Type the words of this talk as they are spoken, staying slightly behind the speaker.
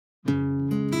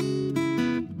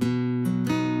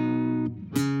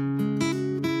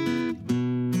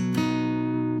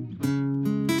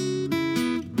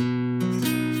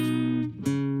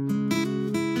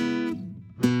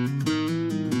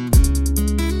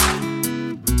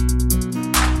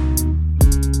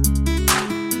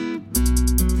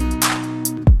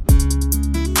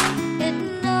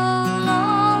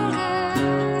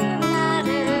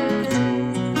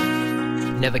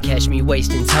catch me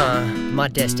wasting time. My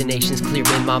destination's clear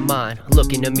in my mind.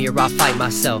 Look in the mirror, I fight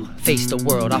myself. Face the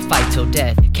world, I fight till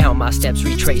death. Count my steps,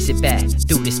 retrace it back.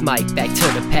 Through this mic, back to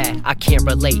the pad. I can't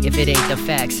relate if it ain't the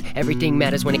facts. Everything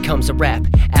matters when it comes to rap.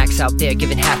 Acts out there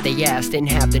giving half they ass.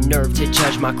 Didn't have the nerve to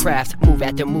judge my craft. Move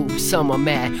after move, some are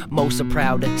mad. Most are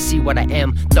proud to see what I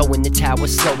am. Throwing the towel,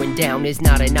 slowing down is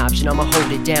not an option. I'ma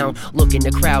hold it down. Look in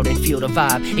the crowd and feel the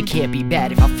vibe. It can't be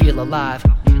bad if I feel alive.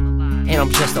 And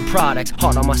I'm just a product,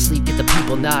 heart on my sleeve, get the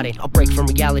people nodding. A break from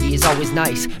reality is always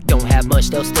nice. Don't have much,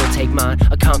 they'll still take mine.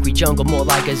 A concrete jungle, more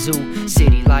like a zoo.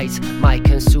 City lights might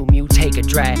consume you. Take a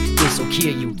drag, this'll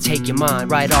kill you. Take your mind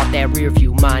right off that rear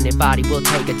view. Mind and body will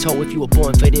take a toll. If you were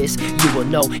born for this, you will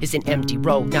know it's an empty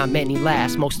road. Not many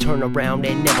last, most turn around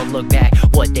and never look back.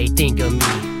 What they think of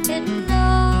me.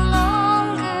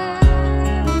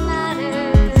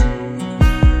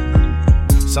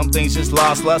 Some things just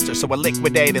lost luster, so I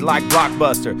liquidated like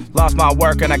Blockbuster. Lost my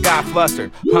work and I got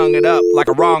flustered. Hung it up like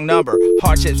a wrong number.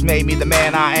 Hardships made me the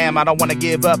man I am. I don't wanna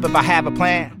give up if I have a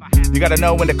plan. You gotta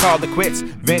know when to call the quits.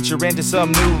 Venture into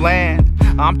some new land.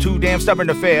 I'm too damn stubborn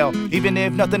to fail, even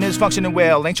if nothing is functioning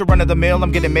well. Ain't your run of the mill,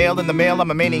 I'm getting mail in the mail.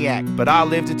 I'm a maniac, but I'll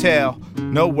live to tell.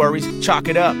 No worries, chalk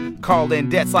it up. Call in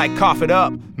debts like cough it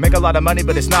up. Make a lot of money,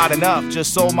 but it's not enough.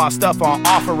 Just sold my stuff on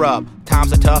OfferUp.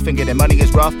 Times are tough and getting money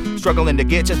is rough. Struggling to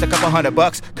get just a couple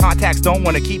 $100. Contacts don't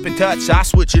wanna keep in touch. I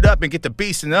switch it up and get the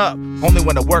beastin' up. Only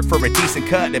wanna work for a decent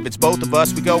cut. If it's both of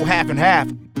us, we go half and half.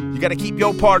 You gotta keep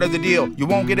your part of the deal. You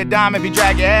won't get a dime if you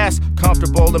drag your ass.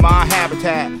 Comfortable in my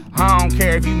habitat. I don't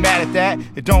care if you mad at that.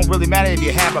 It don't really matter if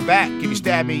you have a back. If you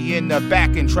stab me in the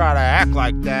back and try to act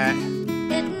like that.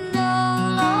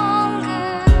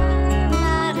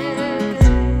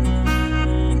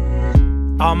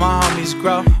 All my homies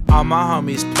grow, all my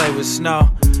homies play with snow.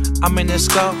 I'm in this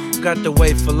go, got the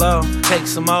weight for low, take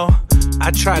some more. I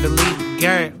try to lead the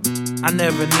game, I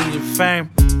never needed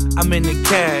fame. I'm in the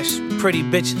cash, pretty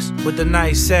bitches with a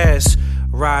nice ass.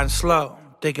 Riding slow,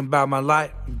 thinking about my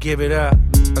life, give it up.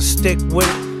 I stick with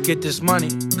it, get this money,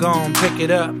 go and pick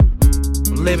it up.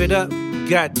 Live it up,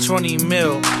 got 20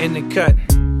 mil in the cut.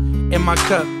 In my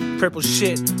cup, purple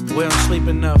shit, we don't sleep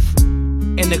enough.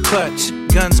 In the clutch,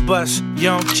 guns bust, you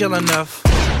don't kill enough.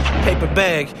 Paper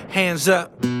bag, hands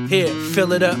up, here,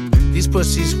 fill it up. These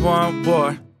pussies want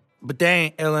war, but they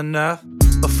ain't ill enough.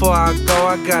 Before I go,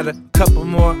 I got a couple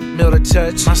more mil to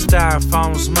touch. My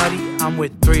styrofoam's muddy, I'm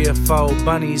with 3 or 4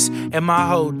 bunnies in my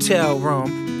hotel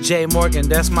room. J. Morgan,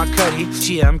 that's my cutty.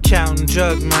 Yeah, I'm counting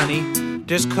drug money.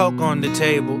 There's coke on the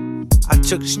table. I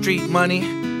took street money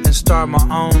and started my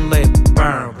own label.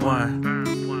 Burn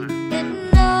one.